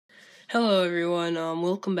Hello, everyone.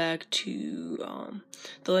 Welcome back to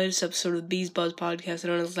the latest episode of the Bees Buzz podcast. I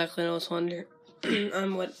don't exactly know what's on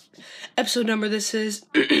what episode number this is.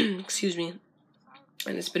 Excuse me.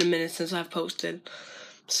 And it's been a minute since I've posted.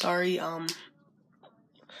 Sorry.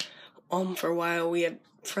 For a while we had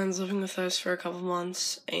friends living with us for a couple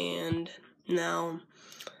months, and now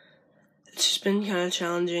it's just been kind of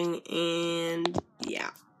challenging. And yeah,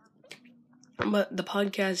 but the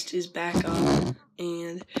podcast is back up,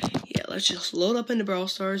 and yeah, let's just load up into Brawl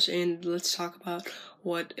Stars and let's talk about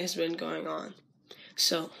what has been going on.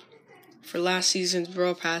 So, for last season's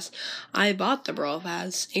Brawl Pass, I bought the Brawl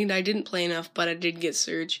Pass, and I didn't play enough, but I did get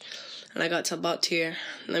Surge, and I got to about tier.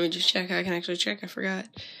 Let me just check. I can actually check. I forgot.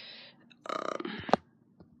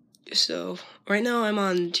 So, right now I'm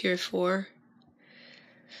on tier 4,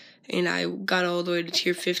 and I got all the way to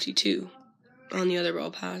tier 52 on the other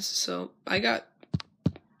Brawl Pass, so I got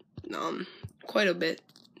quite a bit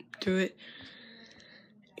through it.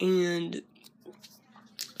 And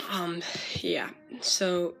yeah,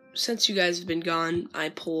 so since you guys have been gone, I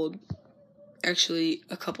pulled actually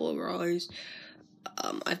a couple of brawlers.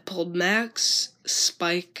 I've pulled Max,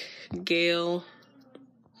 Spike, Gale,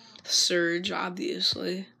 Surge,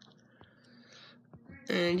 obviously.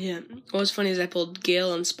 And yeah, what's funny is I pulled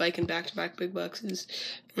Gale and Spike in back-to-back big boxes.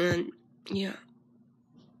 And yeah,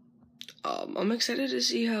 I'm excited to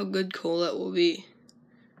see how good Colette will be.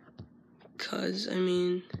 Because, I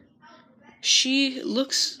mean, she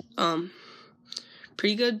looks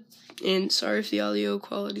pretty good. And sorry if the audio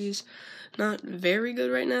quality is not very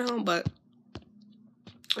good right now, but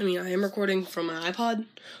I mean, I am recording from my iPod,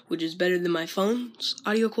 which is better than my phone's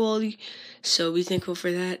audio quality, so be thankful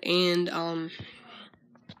for that. And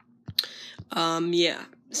yeah,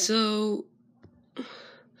 so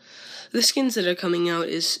the skins that are coming out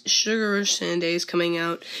is Sugar Rush Sundae is coming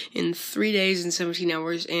out in 3 days and 17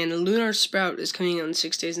 hours, and Lunar Sprout is coming out in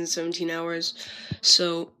 6 days and 17 hours,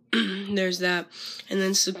 so there's that. And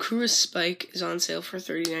then Sakura Spike is on sale for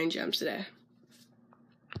 39 gems today.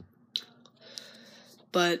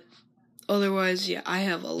 But otherwise, yeah, I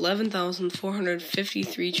have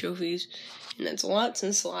 11,453 trophies, and that's a lot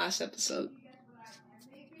since the last episode.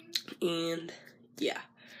 And yeah,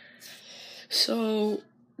 so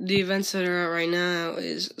the events that are out right now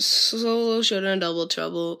is Solo Showdown Double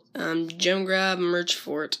Trouble, Gem Grab, Merch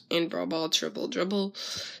Fort, and Brawl Ball Triple Dribble,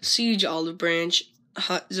 Siege Olive Branch,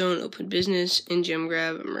 Hot Zone Open Business, and Gem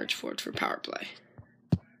Grab, Merch Fort for Power Play.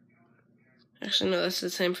 Actually, no, that's the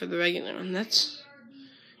same for the regular one. That's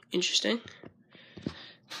interesting.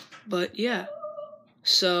 But yeah,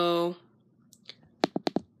 so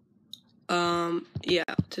yeah,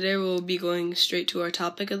 today we'll be going straight to our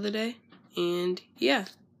topic of the day, and yeah.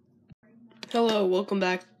 Hello, welcome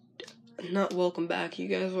back. Not welcome back, you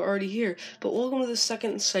guys were already here, but welcome to the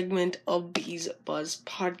second segment of Bees Buzz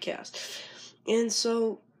podcast. And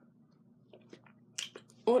so,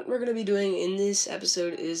 what we're going to be doing in this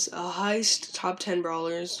episode is a heist top 10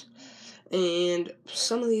 brawlers, and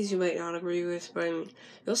some of these you might not agree with, but I mean,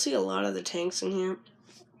 you'll see a lot of the tanks in here,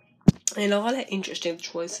 and a lot of interesting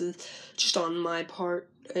choices just on my part,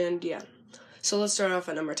 and yeah. So let's start off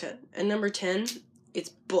at number 10. At number 10, it's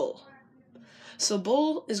Bull. So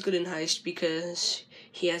Bull is good in heist because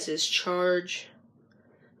he has his charge,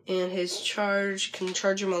 and his charge can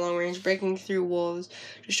charge him a long range, breaking through walls,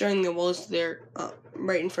 destroying the walls there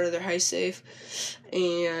right in front of their heist safe,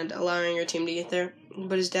 and allowing your team to get there.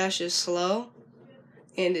 But his dash is slow,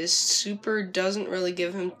 and his super doesn't really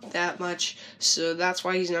give him that much, so that's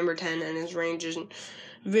why he's number 10, and his range isn't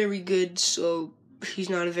very good, so he's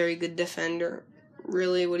not a very good defender.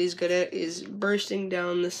 Really, what he's good at is bursting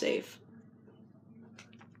down the safe.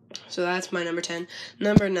 So that's my number 10.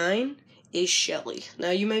 Number 9 is Shelly.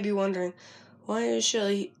 Now, you may be wondering, why is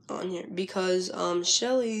Shelly on here? Because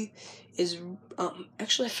Shelly is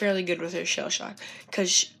actually fairly good with her shell shock,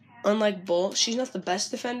 because unlike Bull, she's not the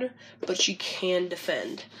best defender, but she can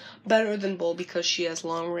defend better than Bull because she has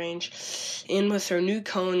long range. And with her new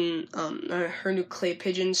cone, her new clay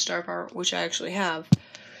pigeon star power, which I actually have,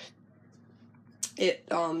 it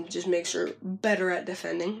just makes her better at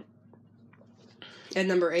defending. At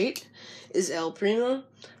number 8 is El Primo,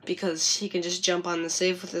 because he can just jump on the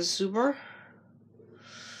safe with his super.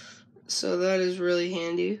 So that is really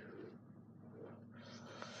handy.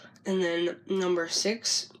 And then number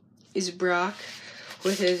 6 is Brock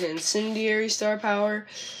with his incendiary star power.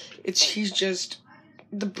 He's just,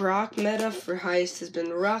 the Brock meta for heist has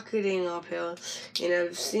been rocketing uphill, and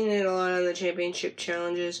I've seen it a lot on the championship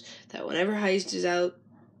challenges, that whenever heist is out,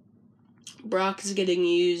 Brock is getting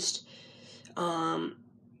used.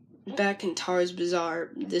 Back in Tara's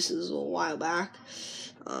Bazaar, this is a while back,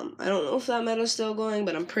 I don't know if that meta's still going,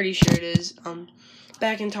 but I'm pretty sure it is.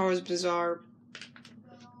 Back in Tara's Bazaar,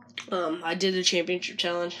 I did a championship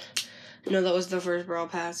challenge. I know that was the first Brawl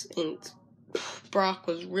Pass, and Brock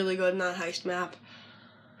was really good in that heist map.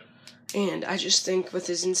 And I just think with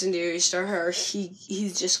his Incendiary Star,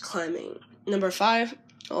 he's just climbing. Number 5,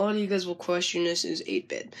 a lot of you guys will question this, is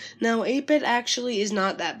 8-Bit. Now, 8-Bit actually is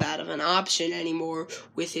not that bad of an option anymore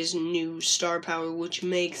with his new star power, which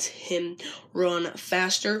makes him run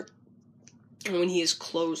faster when he is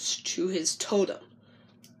close to his totem.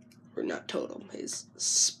 Or not totem, his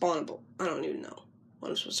spawnable. I don't even know what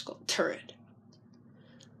I'm supposed to call it. Turret.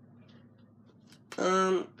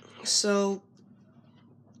 So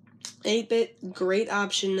 8-Bit, great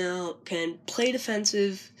option now, can play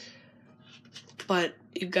defensive, but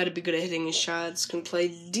you've got to be good at hitting his shots, can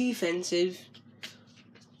play defensive.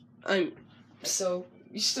 So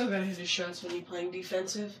you still got to hit his shots when you're playing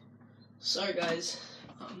defensive. Sorry guys,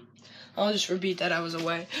 I'll just repeat that, I was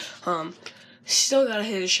away. Still got to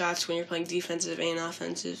hit his shots when you're playing defensive and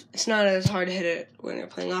offensive. It's not as hard to hit it when you're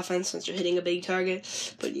playing offense since you're hitting a big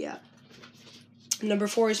target, but yeah. Number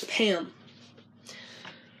 4 is Pam.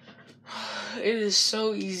 It is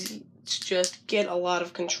so easy to just get a lot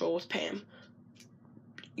of control with Pam.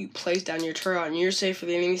 You place down your turret on your safe for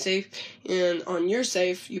the enemy safe, and on your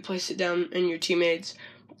safe, you place it down and your teammates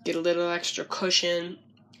get a little extra cushion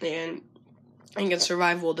and can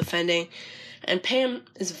survive while defending. And Pam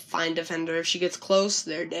is a fine defender. If she gets close,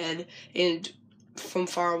 they're dead, and from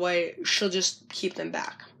far away, she'll just keep them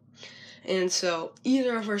back. And so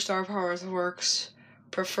either of her star powers works.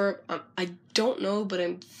 I don't know, but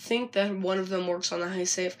I think that one of them works on the high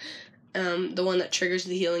save, the one that triggers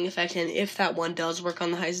the healing effect. And if that one does work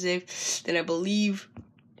on the high save, then I believe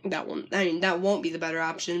that one. That won't be the better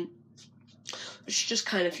option. It's just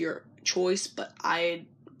kind of your choice, but I'd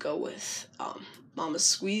go with Mama's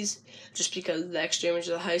Squeeze, just because of the extra damage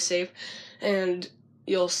of the high save, and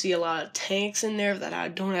you'll see a lot of tanks in there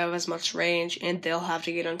that don't have as much range, and they'll have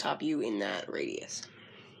to get on top of you in that radius.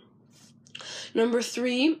 Number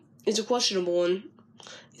 3 is a questionable one,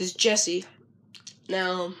 is Jessie.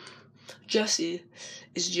 Now, Jessie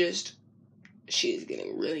is she's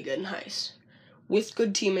getting really good in heist. With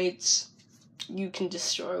good teammates, you can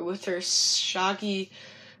destroy with her Shocky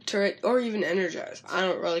turret or even Energize. I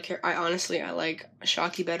don't really care. I like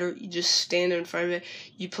Shocky better. You just stand in front of it,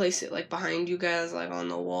 you place it like behind you guys, like on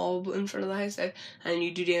the wall in front of the high save, and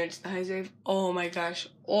you do damage to the high save. Oh my gosh,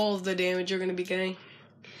 all of the damage you're going to be getting.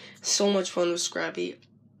 So much fun with Scrappy.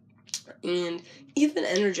 And even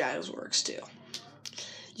Energize works too.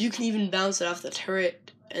 You can even bounce it off the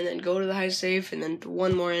turret and then go to the high safe and then to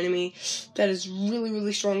one more enemy. That is really,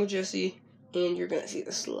 really strong with Jessie, and you're going to see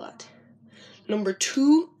this a lot. Number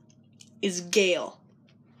 2 is Gale.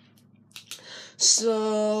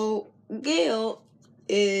 So Gale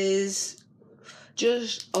is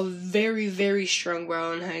just a very, very strong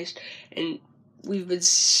brawler in heist, and we've been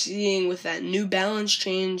seeing with that new balance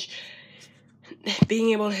change,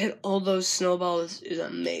 being able to hit all those snowballs is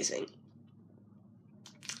amazing.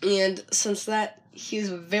 And since that, he's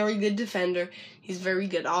a very good defender, he's very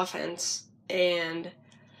good offense, and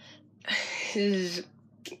his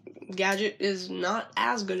gadget is not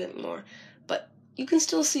as good anymore, but you can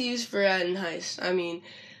still see use for that in heist. I mean,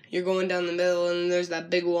 you're going down the middle and there's that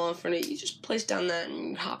big wall in front of you. You just place down that and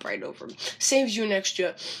you hop right over. Saves you an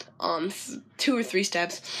extra 2 or 3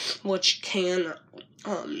 steps, which can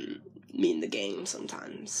mean the game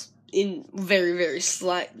sometimes in very, very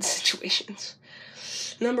slight situations.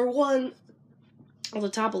 Number 1 on the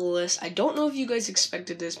top of the list, I don't know if you guys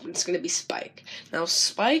expected this, but it's going to be Spike. Now,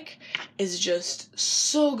 Spike is just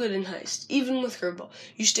so good in heist, even with Curveball.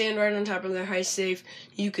 You stand right on top of their heist safe,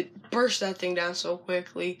 you could burst that thing down so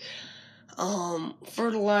quickly.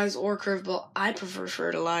 Fertilize or Curveball, I prefer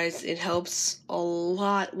Fertilize. It helps a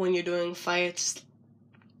lot when you're doing fights.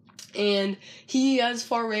 And he has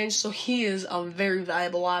far range, so he is a very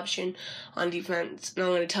valuable option on defense. Now, I'm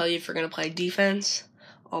going to tell you, if you're going to play defense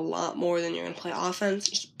a lot more than you're going to play offense,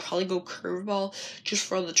 you should probably go Curveball just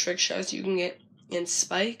for all the trick shots you can get. And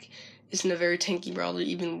Spike isn't a very tanky brawler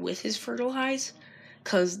even with his Fertilize,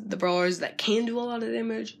 because the brawlers that can do a lot of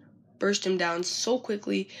damage burst him down so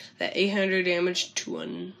quickly that 800 damage to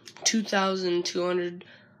a 2,200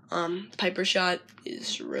 Piper shot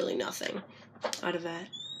is really nothing out of that.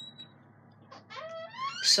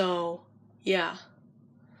 So, yeah.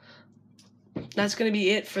 That's going to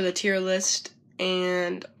be it for the tier list.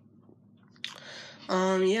 And,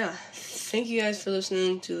 yeah, thank you guys for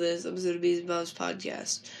listening to this episode of Bees Bob's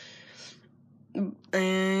podcast.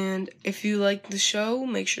 And if you like the show,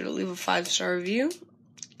 make sure to leave a 5-star review.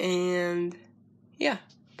 And, yeah.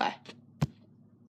 Bye.